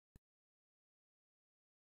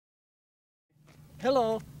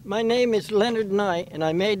Hello, my name is Leonard Knight, and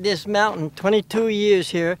I made this mountain 22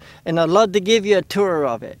 years here, and I'd love to give you a tour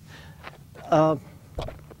of it. I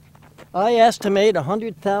estimate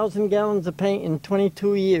 100,000 gallons of paint in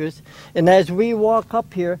 22 years, and as we walk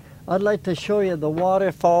up here, I'd like to show you the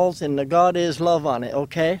waterfalls and the God is Love on it,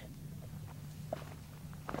 okay?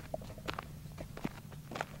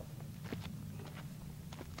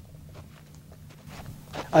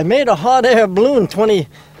 I made a hot air balloon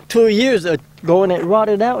 22 years ago and it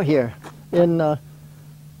rotted out here. And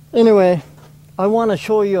anyway, I want to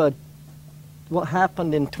show you what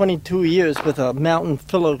happened in 22 years with a mountain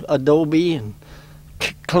full of adobe and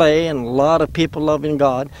clay and a lot of people loving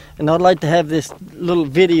God. And I'd like to have this little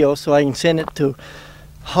video so I can send it to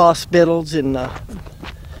hospitals and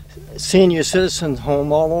senior citizens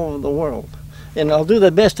home all over the world. And I'll do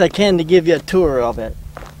the best I can to give you a tour of it.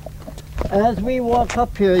 As we walk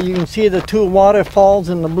up here, you can see the two waterfalls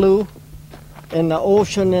in the blue, and the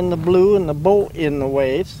ocean in the blue, and the boat in the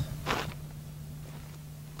waves.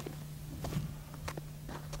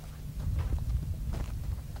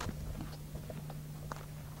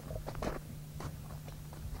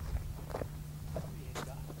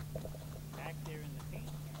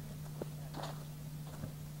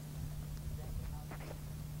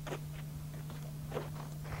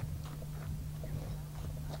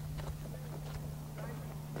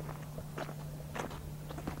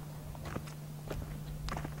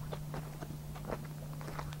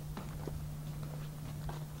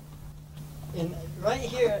 And right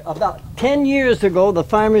here, about 10 years ago, the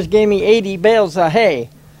farmers gave me 80 bales of hay,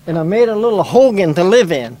 and I made a little hogan to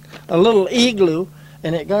live in, a little igloo,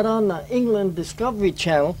 and it got on the England Discovery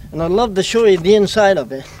Channel, and I'd love to show you the inside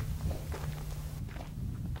of it.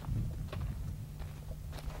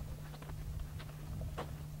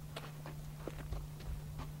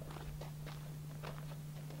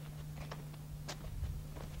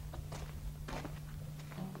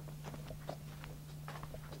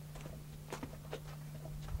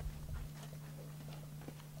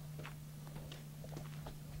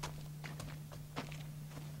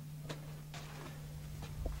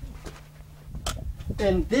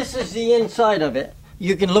 And this is the inside of it.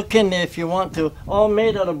 You can look in there if you want to. All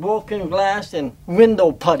made out of broken glass and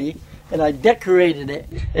window putty. And I decorated it.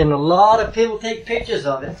 And a lot of people take pictures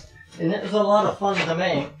of it. And it was a lot of fun to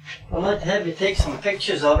make. I'd like to have you take some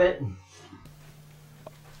pictures of it.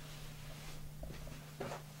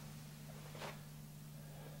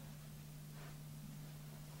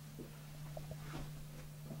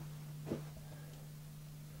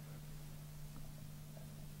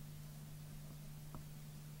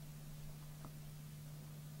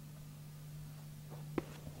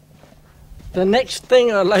 The next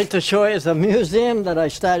thing I'd like to show you is a museum that I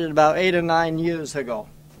started about 8 or 9 years ago.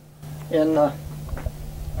 And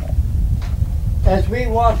as we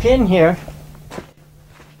walk in here,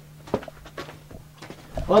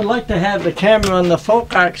 I'd like to have the camera on the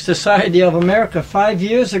Folk Art Society of America. 5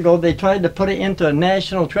 years ago they tried to put it into a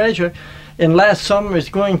national treasure, and last summer it's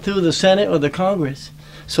going through the Senate or the Congress.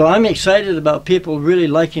 So I'm excited about people really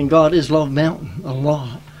liking God is Love Mountain a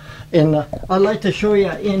lot. And I'd like to show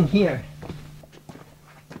you in here.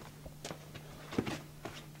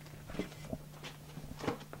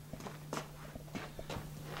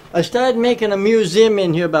 I started making a museum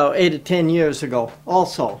in here about 8 or 10 years ago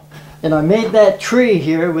also. And I made that tree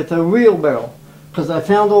here with a wheelbarrow because I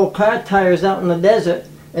found old car tires out in the desert,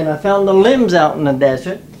 and I found the limbs out in the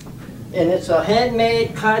desert. And it's a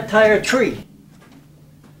handmade car tire tree.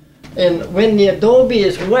 And when the adobe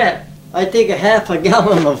is wet, I take a half a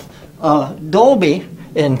gallon of adobe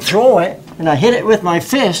and throw it, and I hit it with my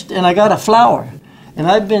fist, and I got a flower. And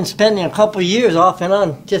I've been spending a couple years off and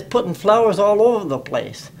on just putting flowers all over the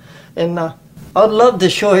place. And I'd love to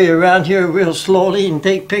show you around here real slowly and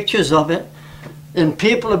take pictures of it. And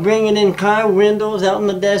people are bringing in car windows out in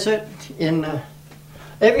the desert. And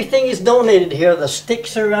everything is donated here. The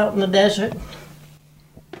sticks are out in the desert.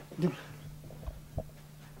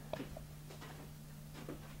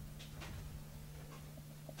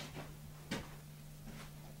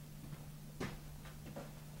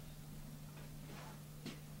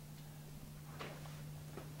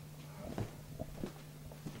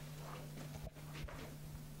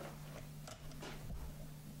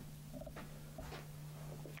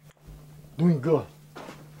 Doing good.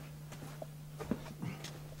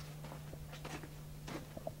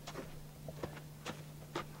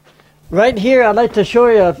 Right here, I'd like to show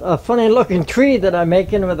you a funny looking tree that I'm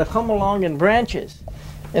making with a come along and branches.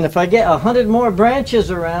 And if I get 100 more branches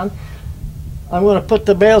around, I'm going to put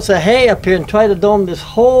the bales of hay up here and try to dome this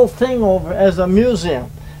whole thing over as a museum.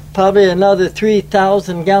 Probably another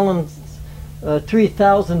 3,000 gallons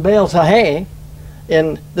 3,000 bales of hay,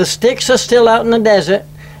 and the sticks are still out in the desert.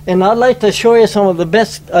 And I'd like to show you some of the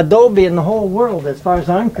best adobe in the whole world as far as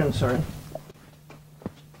I'm concerned.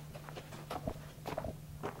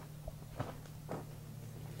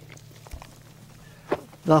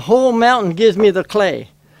 The whole mountain gives me the clay.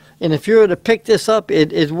 And if you were to pick this up,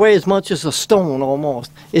 it weighs as much as a stone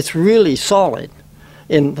almost. It's really solid.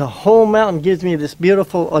 And the whole mountain gives me this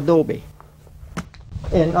beautiful adobe.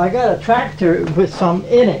 And I got a tractor with some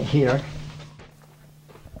in it here.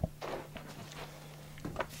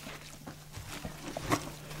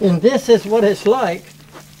 And this is what it's like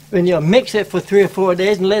when you mix it for 3 or 4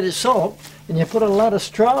 days and let it soak. And you put a lot of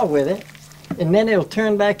straw with it. And then it'll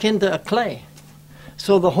turn back into a clay.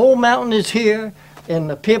 So the whole mountain is here. And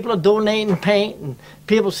the people are donating paint, and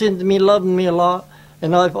people seem to me loving me a lot.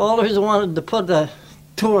 And I've always wanted to put a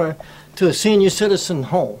tour to a senior citizen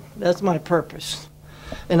home. That's my purpose.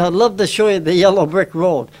 And I'd love to show you the yellow brick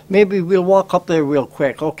road. Maybe we'll walk up there real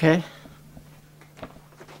quick, okay?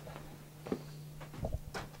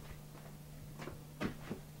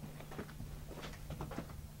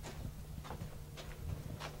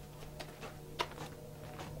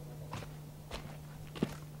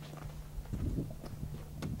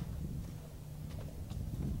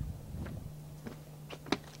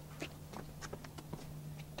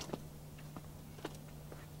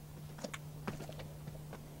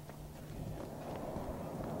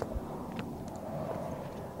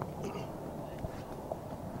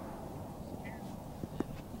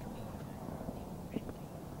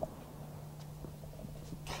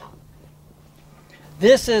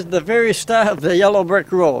 This is the very start of the yellow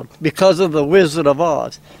brick road because of the Wizard of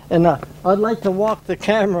Oz. And I'd like to walk the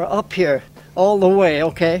camera up here all the way,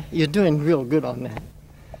 okay? You're doing real good on that.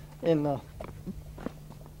 And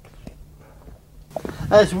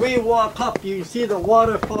as we walk up, you can see the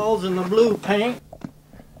waterfalls and the blue paint.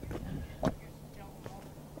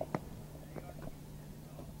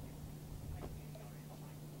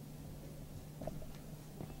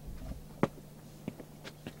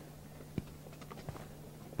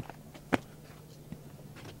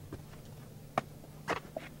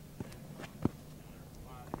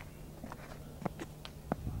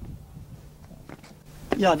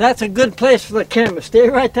 Yeah, that's a good place for the camera. Stay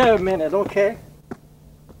right there a minute, okay?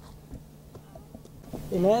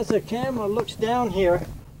 And as the camera looks down here,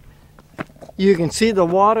 you can see the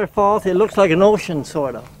waterfalls. It looks like an ocean,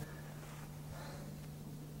 sort of.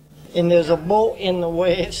 And there's a boat in the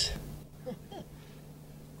waves.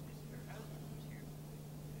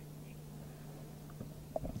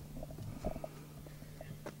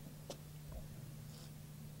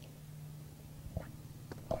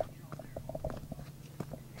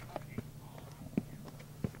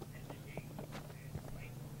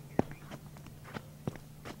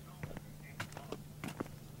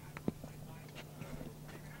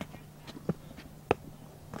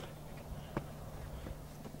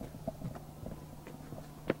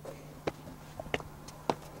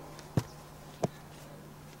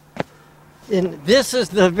 And this is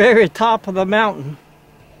the very top of the mountain.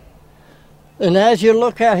 And as you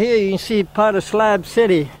look out here, you can see part of Slab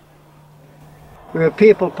City, where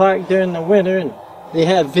people park during the winter and they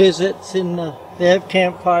have visits and they have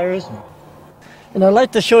campfires. And I'd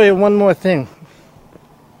like to show you one more thing.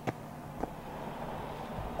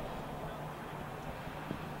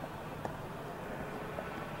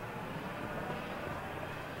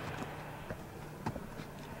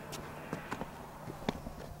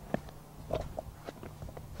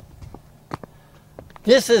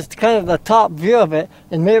 This is kind of the top view of it,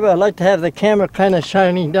 and maybe I'd like to have the camera kind of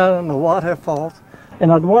shining down on the waterfalls.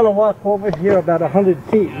 And I'd want to walk over here about 100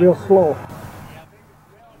 feet real slow.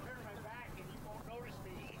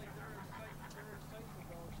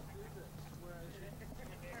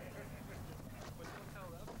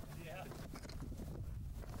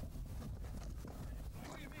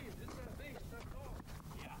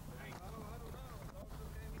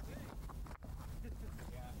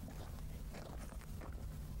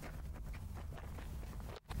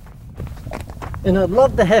 And I'd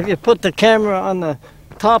love to have you put the camera on the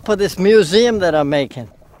top of this museum that I'm making.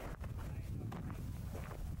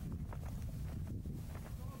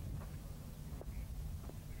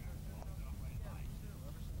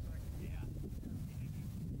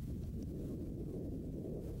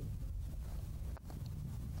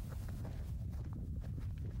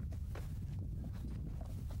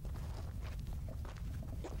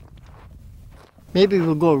 Maybe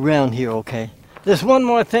we'll go around here, okay? There's one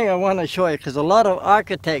more thing I want to show you, because a lot of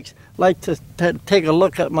architects like to take a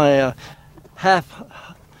look at my half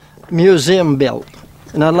museum built.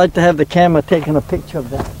 And I'd like to have the camera taking a picture of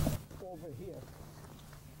that over here.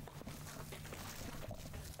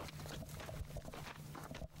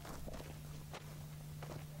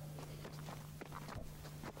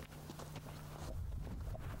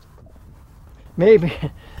 maybe,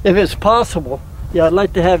 if it's possible, yeah, I'd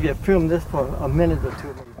like to have you film this for a minute or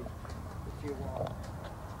two, maybe, if you want.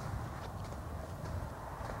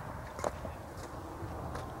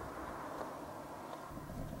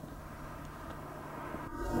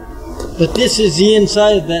 But this is the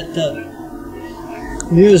inside of that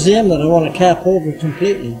museum that I want to cap over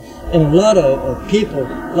completely. And a lot of people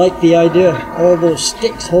like the idea of all those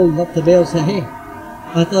sticks holding up the bales of hay.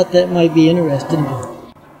 I thought that might be interesting to have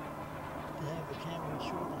the camera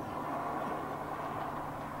show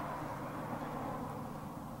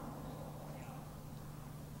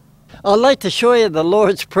that. I'd like to show you the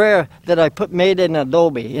Lord's Prayer that I made in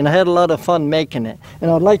Adobe, and I had a lot of fun making it.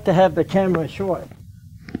 And I'd like to have the camera show it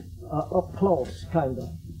up close, kind of.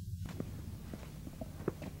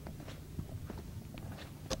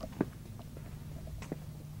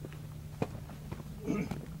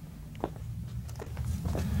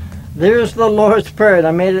 There's the Lord's Prayer, and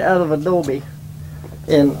I made it out of Adobe,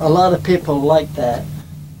 and a lot of people like that.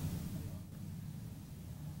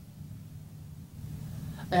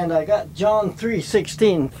 And I got John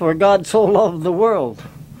 3:16, for God so loved the world,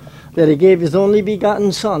 that he gave his only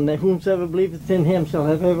begotten Son, that whomsoever believeth in him shall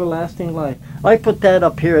have everlasting life. I put that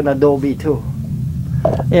up here in Adobe too.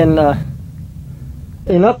 And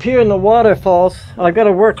up here in the waterfalls, I've got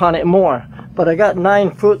to work on it more. But I got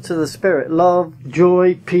 9 fruits of the Spirit: love,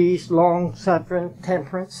 joy, peace, long-suffering,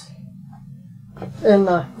 temperance. And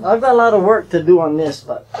I've got a lot of work to do on this,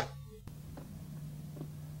 but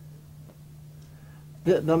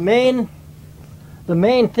the main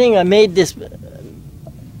thing I made this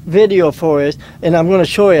video for is, and I'm going to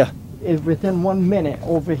show you, is within 1 minute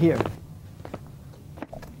over here.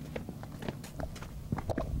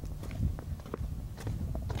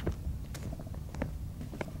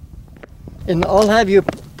 And I'll have you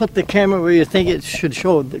put the camera where you think it should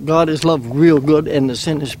show that God is love real good and the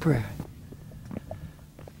sinner's prayer.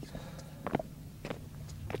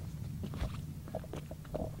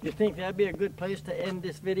 You think that'd be a good place to end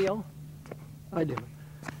this video? I do.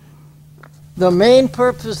 The main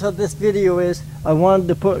purpose of this video is I wanted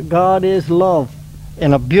to put God is love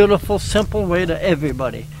in a beautiful, simple way to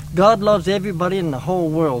everybody. God loves everybody in the whole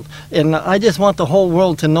world. And I just want the whole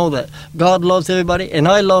world to know that God loves everybody, and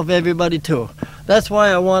I love everybody too. That's why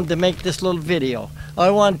I wanted to make this little video. I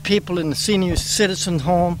want people in the senior citizen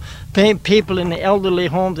home, people in the elderly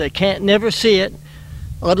homes that can't never see it.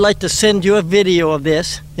 I'd like to send you a video of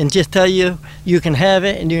this and just tell you you can have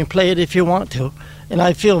it and you can play it if you want to. And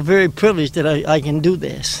I feel very privileged that I can do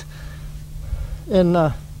this. And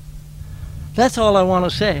that's all I want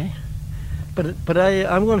to say. But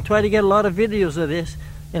I'm going to try to get a lot of videos of this,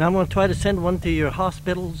 and I'm going to try to send one to your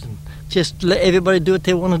hospitals and just let everybody do what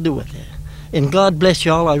they want to do with it. And God bless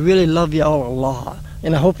you all. I really love you all a lot.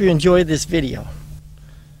 And I hope you enjoyed this video.